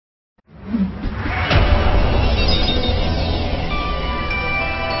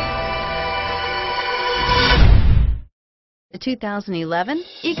2011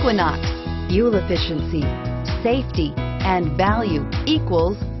 Equinox. Fuel efficiency, safety, and value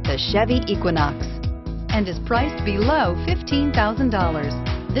equals the Chevy Equinox and is priced below $15,000.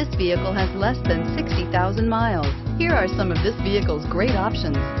 This vehicle has less than 60,000 miles. Here are some of this vehicle's great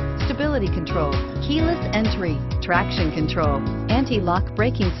options: stability control, keyless entry, traction control, anti-lock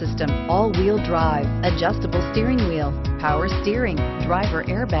braking system, all-wheel drive, adjustable steering wheel, power steering, driver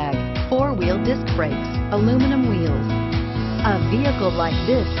airbag, four-wheel disc brakes, aluminum wheels. A vehicle like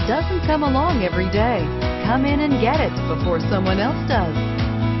this doesn't come along every day. Come in and get it before someone else does.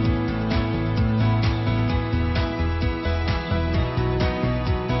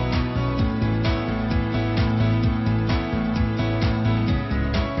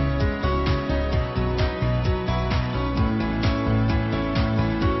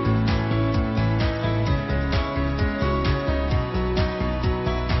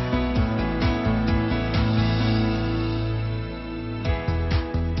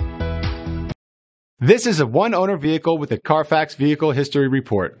 This is a one-owner vehicle with a Carfax Vehicle History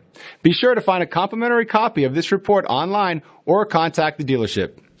Report. Be sure to find a complimentary copy of this report online or contact the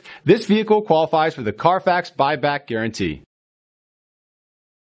dealership. This vehicle qualifies for the Carfax Buyback Guarantee.